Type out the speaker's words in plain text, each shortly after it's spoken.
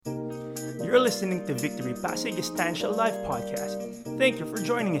You're listening to Victory Pasig Estancial Life Podcast. Thank you for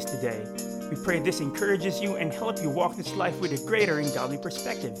joining us today. We pray this encourages you and help you walk this life with a greater and godly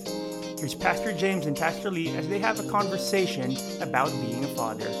perspective. Here's Pastor James and Pastor Lee as they have a conversation about being a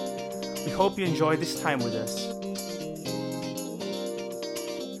father. We hope you enjoy this time with us.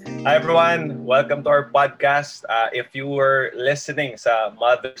 Hi everyone! Welcome to our podcast. If you were listening sa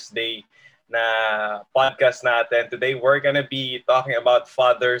Mother's Day na podcast natin, today we're gonna be talking about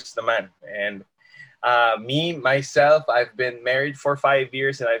fathers naman. And myself, I've been married for 5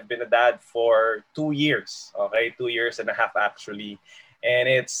 years and I've been a dad for 2 years. Okay, 2 years and a half actually. And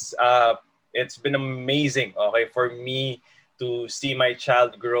it's been amazing. Okay, for me to see my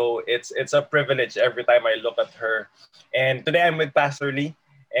child grow. It's a privilege every time I look at her. And today I'm with Pastor Lee.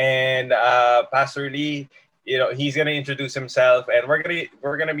 And Pastor Lee, he's gonna introduce himself, and we're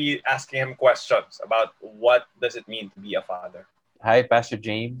gonna be asking him questions about what does it mean to be a father. Hi, Pastor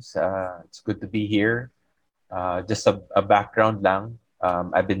James. It's good to be here. Just a background lang.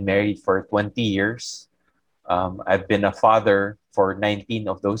 I've been married for 20 years. I've been a father for 19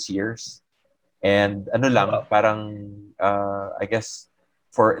 of those years. And parang I guess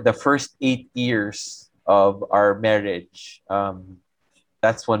for the first 8 years of our marriage,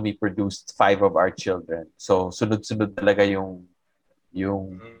 that's when we produced 5 of our children. So sunod-sunod talaga yung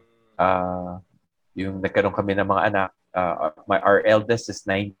nagkaroon kami ng mga anak. Our eldest is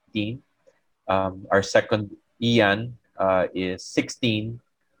 19. Our second Ian is 16.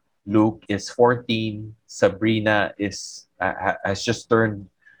 Luke is 14. Sabrina has just turned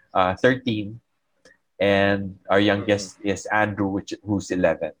 13. And our youngest is Andrew, who's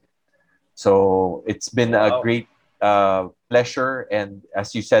 11. So it's been a great pleasure, and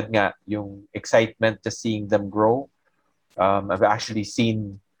as you said nga, yung excitement to seeing them grow. I've actually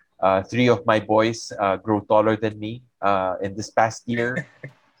seen 3 of my boys grow taller than me in this past year.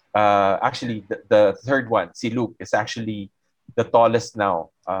 Actually, the third one, si Luke, is actually the tallest now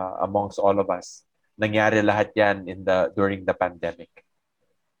amongst all of us. Nangyari lahat yan during the pandemic.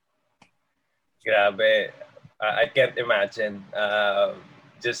 Grabe. I can't imagine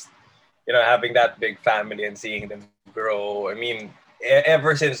just having that big family and seeing them grow. I mean,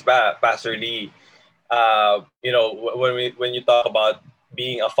 ever since Pastor Lee, when you talk about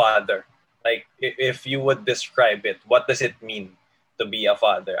being a father, like if you would describe it, what does it mean to be a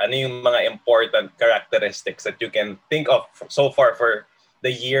father? Ano yung mga important characteristics that you can think of so far for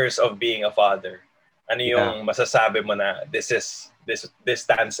the years of being a father? Ano yung masasabi mo na this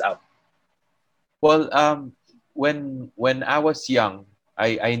stands out? Well, when I was young,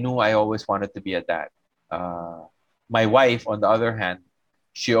 I knew I always wanted to be a dad. My wife, on the other hand,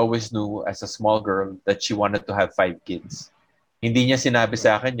 she always knew as a small girl that she wanted to have 5 kids. Hindi niya sinabi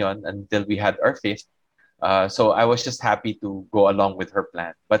sa akin yon until we had our 5th. So I was just happy to go along with her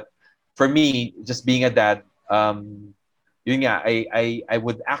plan. But for me, just being a dad, yun nga, I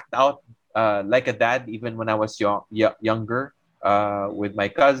would act out like a dad even when I was younger, with my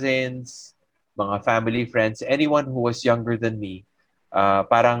cousins, mga family friends, anyone who was younger than me.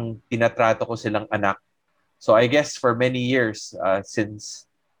 Parang tinatrato ko silang anak. So I guess for many years, since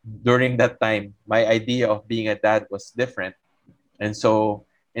during that time, my idea of being a dad was different. And so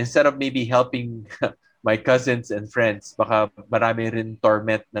instead of maybe helping my cousins and friends, baka marami rin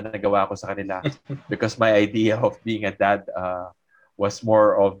torment na nagawa ko sa kanila because my idea of being a dad was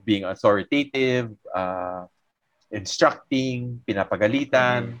more of being authoritative, instructing,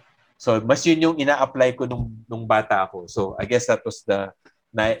 pinapagalitan. So, mas yun yung ina-apply ko nung bata ako. So, I guess that was the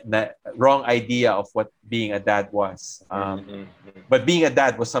wrong idea of what being a dad was. But being a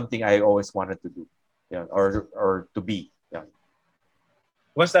dad was something I always wanted to do, or to be. Yeah.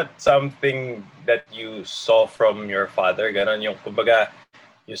 Was that something that you saw from your father? Ganon yung, kumbaga,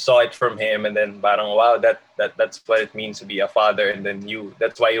 you saw it from him and then parang, wow, that's what it means to be a father. And then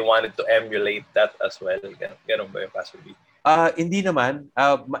that's why you wanted to emulate that as well. Ganon ba yung Pastor B? Hindi naman.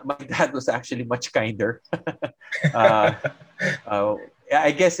 My dad was actually much kinder.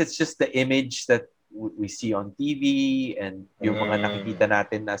 I guess it's just the image that we see on TV and yung mga nakikita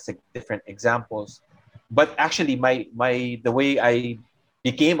natin as different examples. But actually, the way I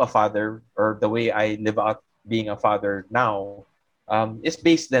became a father, or the way I live out being a father now, is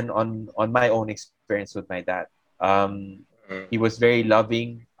based then on my own experience with my dad. He was very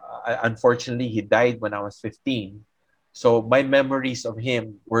loving. Unfortunately, he died when I was 15. So my memories of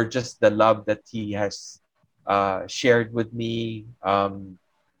him were just the love that he has shared with me,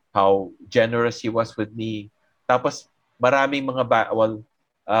 how generous he was with me. Tapos maraming mga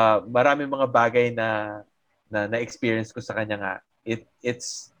bagay na experience ko sa kanya nga.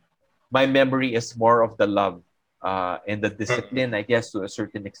 It's my memory is more of the love and the discipline, I guess, to a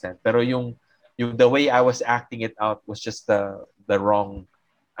certain extent. Pero yung the way I was acting it out was just the wrong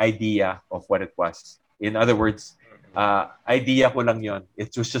idea of what it was. In other words, idea ko lang yon.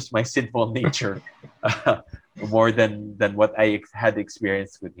 It was just my sinful nature more than what I had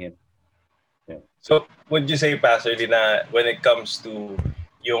experienced with him. Yeah. So, would you say, Pastor Lee, na when it comes to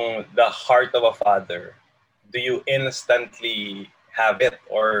the heart of a father, do you instantly have it,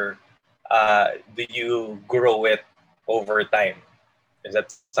 or do you grow it over time? Is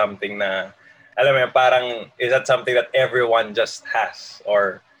that something na, alam mo, parang, is that something that everyone just has?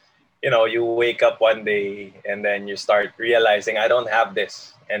 Or, you wake up one day and then you start realizing, I don't have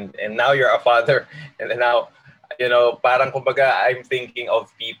this. And now you're a father. And then now, parang kumbaga, I'm thinking of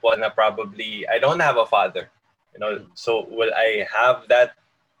people na probably, I don't have a father. So will I have that,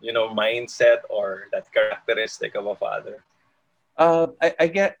 mindset or that characteristic of a father? I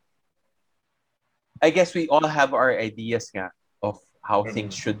guess we all have our ideas nga of how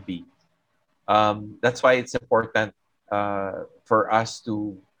things should be. That's why it's important for us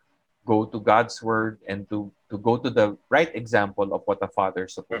to go to God's word and to go to the right example of what a father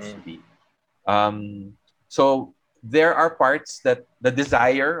is supposed to be. So there are parts that the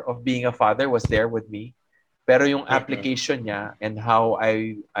desire of being a father was there with me, pero yung application niya and how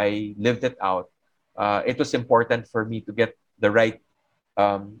I lived it out, it was important for me to get the right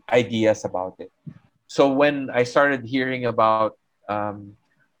ideas about it. So when I started hearing about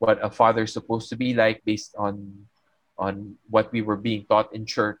what a father is supposed to be like based on what we were being taught in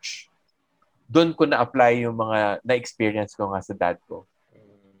church, doon ko na-apply yung mga na-experience ko nga sa dad ko.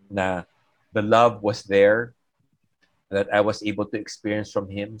 Na the love was there, that I was able to experience from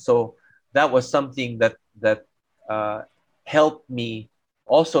him. So that was something that helped me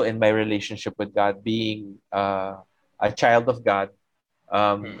also in my relationship with God, being a child of God.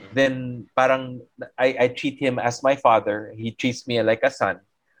 Then parang I treat him as my father. He treats me like a son.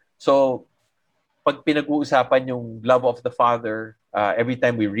 So pag pinag-uusapan yung love of the father, every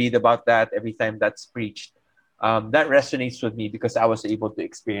time we read about that, every time that's preached, that resonates with me because I was able to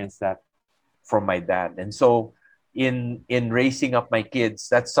experience that from my dad. And so in raising up my kids,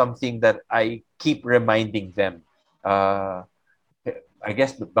 that's something that I keep reminding them. I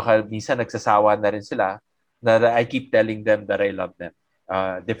guess baka minsan nagsasawa na rin sila, na I keep telling them that I love them.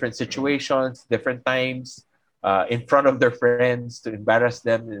 Different situations, different times, in front of their friends to embarrass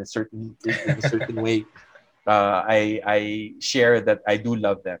them in a certain way. I share that I do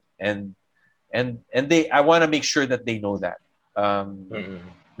love them, and I want to make sure that they know that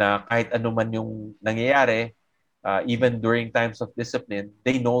na kahit ano man yung nangyayari, even during times of discipline,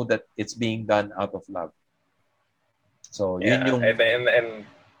 they know that it's being done out of love. So yun yung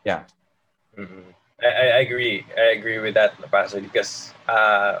yeah. I agree. I agree with that, Pastor, because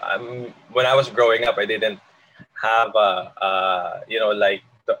when I was growing up, I didn't have like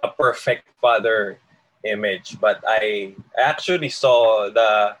a perfect father image, but I actually saw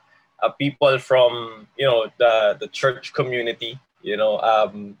the people from the church community,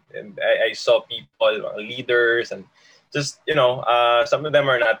 and I saw people, leaders, and just some of them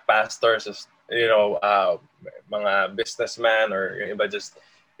are not pastors, just mga businessmen or iba, just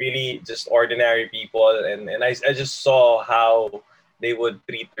really just ordinary people, and I just saw how they would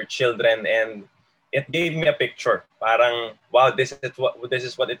treat their children, and it gave me a picture. Parang, wow, this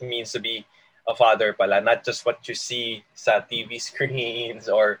is what it means to be a father pala. Not just what you see sa TV screens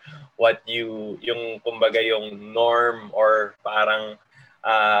or what yung kumbaga yung norm, or parang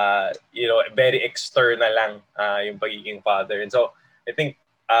very external lang yung pagiging father. And so I think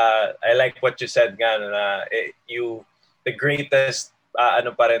I like what you said nga na the greatest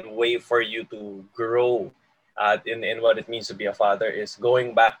pa rin way for you to grow in what it means to be a father is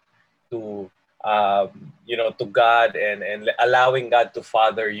going back to to God and allowing God to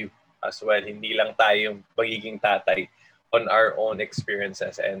father you as well. Hindi lang tayo yung pagiging tatay on our own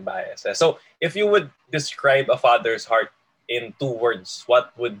experiences and biases. So if you would describe a father's heart in 2 words,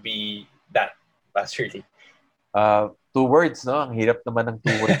 what would be that, Pastor Lee? 2 words, no? Ang hirap naman ng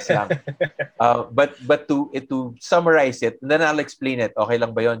 2 words lang. But to summarize it, and then I'll explain it. Okay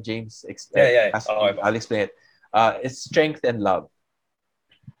lang ba yon, James? Yeah. I'll explain it. It's strength and love.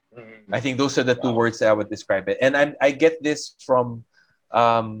 I think those are the 2 words that I would describe it. And I get this from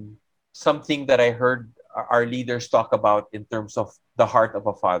something that I heard our leaders talk about in terms of the heart of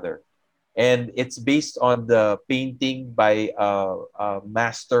a father. And it's based on the painting by a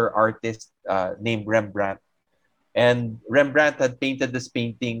master artist named Rembrandt. And Rembrandt had painted this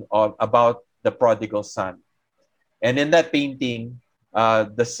painting about the prodigal son. And in that painting,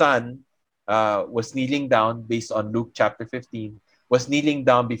 the son was kneeling down, based on Luke chapter 15, was kneeling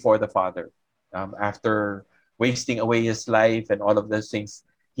down before the father after wasting away his life and all of those things,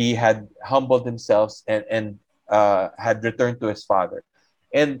 he had humbled himself and had returned to his father.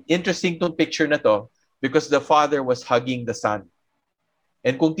 And interesting tong picture na to because the father was hugging the son.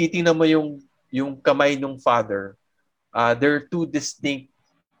 And kung titingnan mo yung kamay ng father, there are two distinct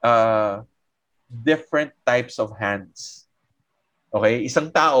uh, different types of hands. Okay?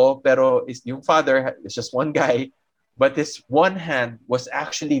 Isang tao, pero yung father is just one guy, but his one hand was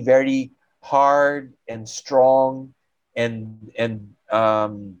actually very hard and strong and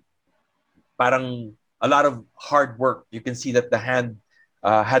parang a lot of hard work. You can see that the hand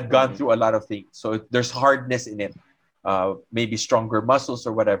had gone through a lot of things. So there's hardness in it, maybe stronger muscles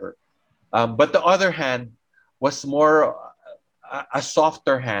or whatever. But the other hand was more a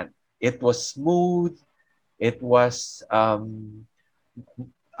softer hand. It was smooth. It was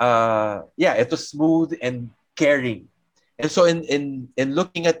it was smooth and caring. And so in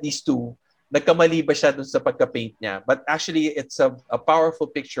looking at these two, nagkamali ba siya dun sa pagka-paint niya? But actually, it's a powerful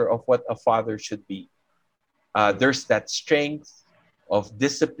picture of what a father should be. There's that strength of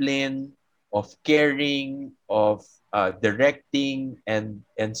discipline, of caring, of directing, and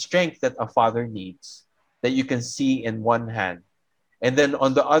strength that a father needs that you can see in one hand. And then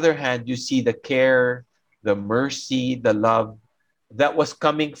on the other hand, you see the care, the mercy, the love that was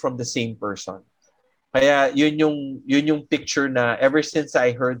coming from the same person. Kaya yun yung picture na ever since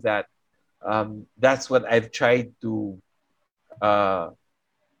I heard that, that's what I've tried to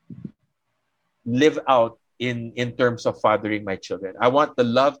live out in terms of fathering my children. I want the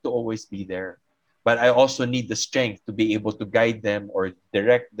love to always be there, but I also need the strength to be able to guide them or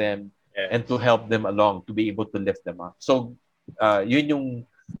direct them and to help them along, to be able to lift them up. So, yun yung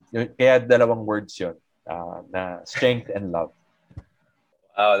kaya dalawang words yun, na strength and love.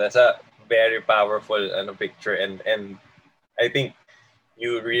 Wow, that's a very powerful picture, and I think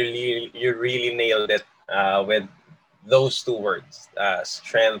you really nailed it with those two words,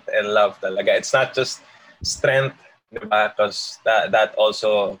 strength and love talaga. It's not just strength, diba? Because that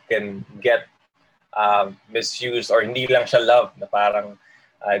also can get misused, or hindi lang siya love na parang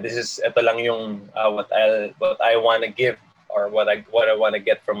ito lang yung what I want to give or what I want to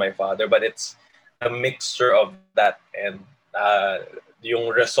get from my father, but it's a mixture of that, and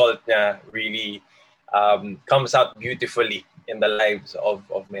yung result niya really comes out beautifully in the lives of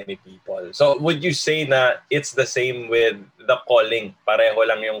many people. So would you say na it's the same with the calling? Pareho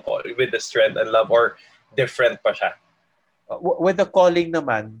lang yung call with the strength and love, or different pa siya? With the calling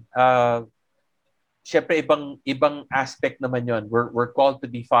naman, syempre ibang aspect naman yon. We're called to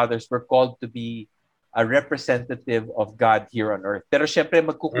be fathers. We're called to be a representative of God here on earth. Pero syempre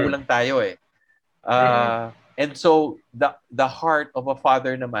magkukulang tayo eh. And so the heart of a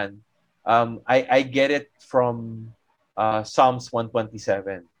father naman, I get it from Psalms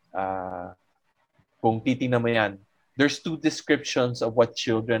 127. Kung titingnan mo yan, there's two descriptions of what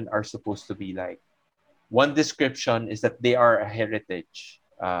children are supposed to be like. One description is that they are a heritage.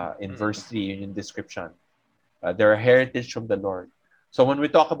 In verse 3, yun yung description. They're a heritage from the Lord. So when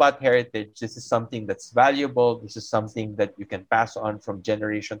we talk about heritage, this is something that's valuable. This is something that you can pass on from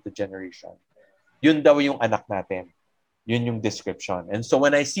generation to generation. Yun daw yung anak natin. Yun yung description. And so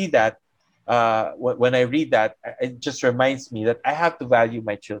when I see that, when I read that, it just reminds me that I have to value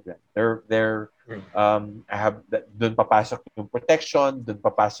my children. I have dun papasok yung protection, dun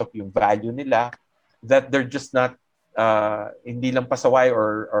papasok yung value nila, that they're just not hindi lang pasaway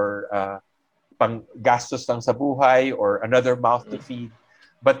or pang gastos lang sa buhay or another mouth to feed,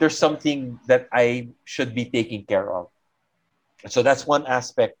 but there's something that I should be taking care of. So that's one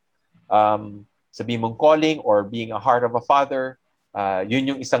aspect. Sabihin mong calling or being a heart of a father, yun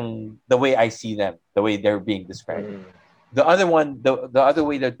yung the way I see them, the way they're being described. The other one, the other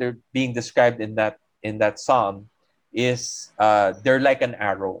way that they're being described in that psalm is they're like an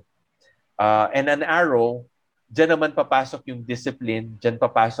arrow. And an arrow, dyan naman papasok yung discipline, dyan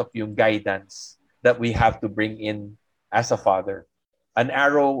papasok yung guidance that we have to bring in as a father. An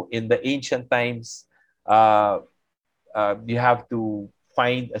arrow in the ancient times, you have to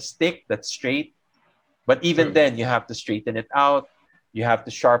find a stick that's straight, but even then you have to straighten it out. You have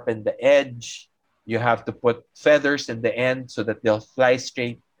to sharpen the edge. You have to put feathers in the end so that they'll fly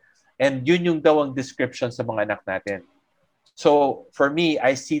straight. And yun yung daw ang description sa mga anak natin. So for me,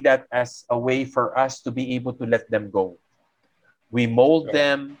 I see that as a way for us to be able to let them go. We mold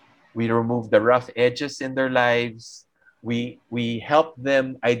them. We remove the rough edges in their lives. We help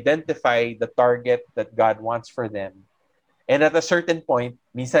them identify the target that God wants for them. And at a certain point,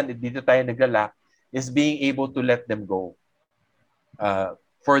 minsan dito tayo naglalak, is being able to let them go.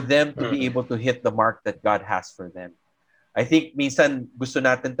 For them to be able to hit the mark that God has for them. I think minsan gusto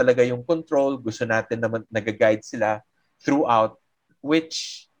natin talaga yung control, gusto natin naman nag-guide sila throughout,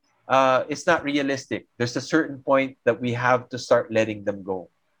 which is not realistic. There's a certain point that we have to start letting them go.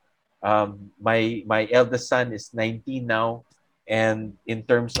 My eldest son is 19 now, and in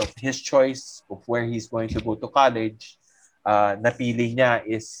terms of his choice of where he's going to go to college, napili niya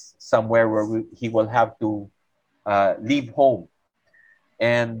is somewhere where he will have to leave home.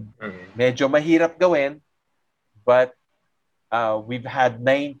 And medyo mahirap gawin, but we've had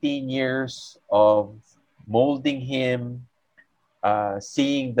 19 years of molding him,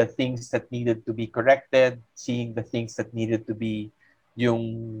 seeing the things that needed to be corrected, seeing the things that needed to be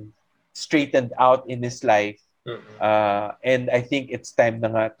yung straightened out in his life. And I think it's time na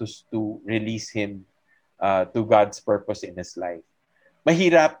nga to release him to God's purpose in his life.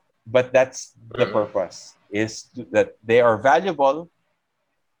 Mahirap, but that's the purpose, is that they are valuable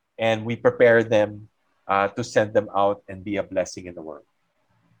and we prepare them to send them out and be a blessing in the world.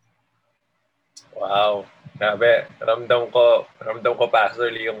 Wow. Grabe. Ramdam ko, Pastor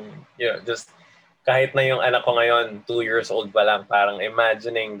Lee, yung, just kahit na yung anak ko ngayon, 2 years old pa lang, parang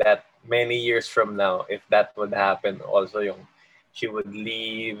imagining that many years from now, if that would happen, also yung she would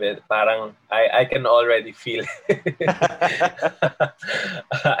leave, and parang I can already feel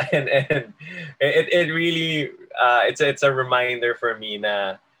and it really it's a reminder for me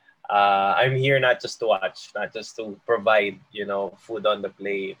na I'm here not just to watch, not just to provide, food on the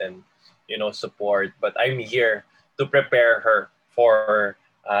plate and support, but I'm here to prepare her for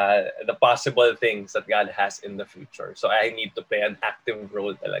the possible things that God has in the future. So I need to play an active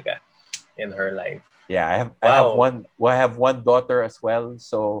role talaga in her life. Yeah, I have one daughter as well.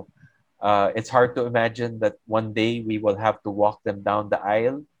 So it's hard to imagine that one day we will have to walk them down the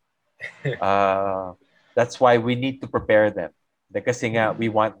aisle. That's why we need to prepare them. Kasi nga, we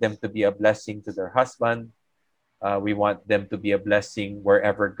want them to be a blessing to their husband. We want them to be a blessing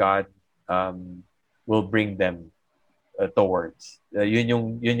wherever God will bring them towards.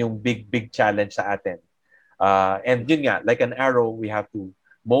 Yun yung big challenge sa atin. And yun nga, like an arrow, we have to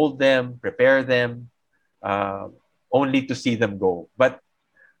mold them, prepare them, only to see them go. But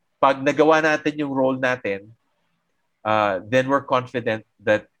pag nagawa natin yung role natin, then we're confident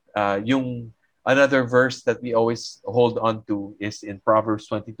that yung another verse that we always hold on to is in Proverbs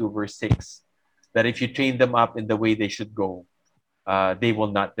 22 verse 6, that if you train them up in the way they should go, they will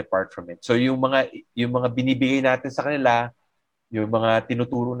not depart from it. So yung mga binibigay natin sa kanila, yung mga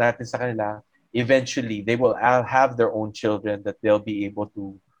tinuturo natin sa kanila, eventually they will have their own children that they'll be able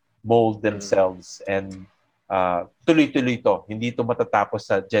to mold themselves, and tuloy-tuloy to. Hindi to matatapos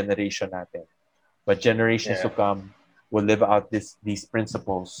sa generation natin. But generations to come will live out these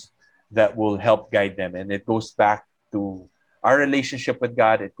principles that will help guide them. And it goes back to our relationship with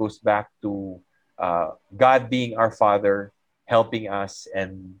God. It goes back to God being our Father, helping us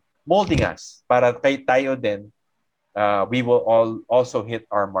and molding us. Para tayo din, we will also hit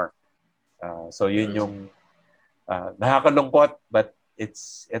our mark. So yun yung nakakalungkot, but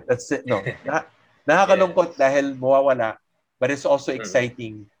nakakalungkot dahil mawawala, but it's also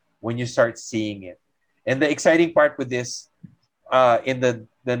exciting when you start seeing it. And the exciting part with this, in the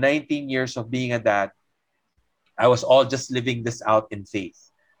 19 years of being a dad, I was all just living this out in faith.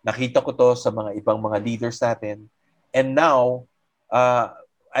 Nakita ko to sa mga ibang mga leaders natin. And now,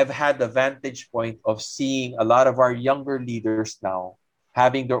 I've had the vantage point of seeing a lot of our younger leaders now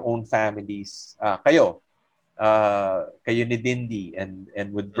having their own families. Kayo ni Dindy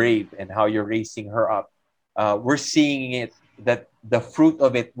and with Brave, and how you're raising her up. We're seeing it, that the fruit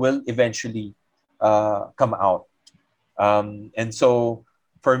of it will eventually come out. And so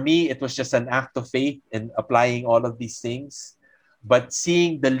for me, it was just an act of faith in applying all of these things. But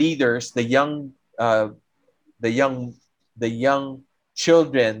seeing the leaders, the young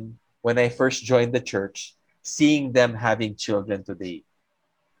children when I first joined the church, seeing them having children today,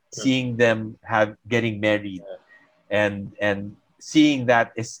 seeing them getting married, and seeing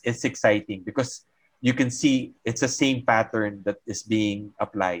that is exciting, because you can see it's the same pattern that is being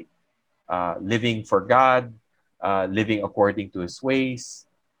applied. Living for God, living according to His ways,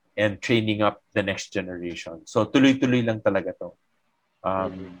 and training up the next generation. So tuloy-tuloy lang talaga to.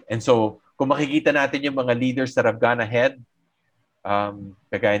 And so kung makikita natin yung mga leaders that have gone ahead,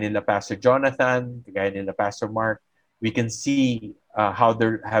 kagaya nila Pastor Jonathan, kagaya nila Pastor Mark, we can see how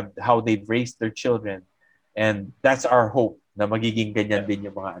they've raised their children, and that's our hope na magiging ganyan din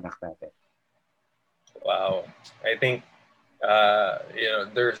yung mga anak natin. Wow, I think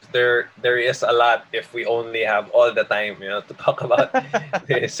there is a lot if we only have all the time to talk about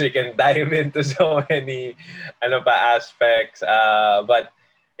this. We can dive into so many aspects, but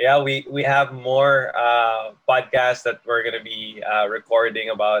yeah, we have more podcasts that we're gonna be recording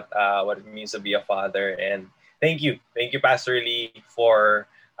about what it means to be a father. And thank you, Pastor Lee, for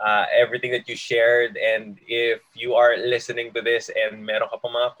everything that you shared. And if you are listening to this and meron ka pa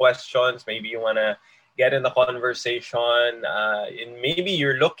mga questions, maybe you wanna get in the conversation, and maybe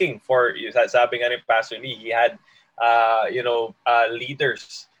you're looking for, sabi nga ni Pastor Lee, he had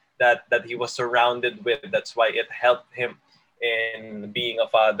leaders that he was surrounded with. That's why it helped him in being a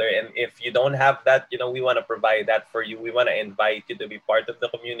father. And if you don't have that, we want to provide that for you. We want to invite you to be part of the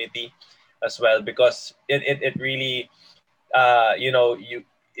community as well, because it really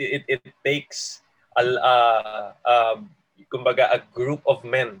it takes kumbaga, a group of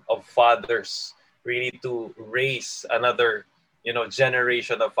men, of fathers, really to raise another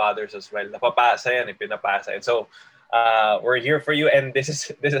generation of fathers as well. Napapasa yan, pinapasa. And so we're here for you, and this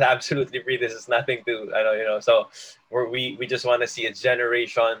is absolutely free. This is nothing to so we just want to see a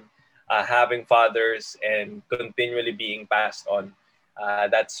generation having fathers and continually being passed on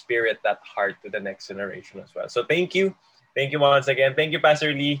that spirit, that heart to the next generation as well. So thank you once again. Thank you,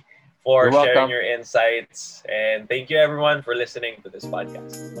 Pastor Lee, for You're sharing welcome. your insights, and thank you everyone for listening to this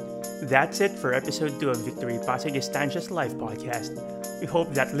podcast. That's it for episode 2 of Victory Pasig Estancia's live podcast. We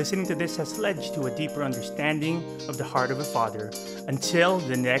hope that listening to this has led you to a deeper understanding of the heart of a father. Until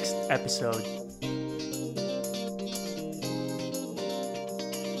the next episode.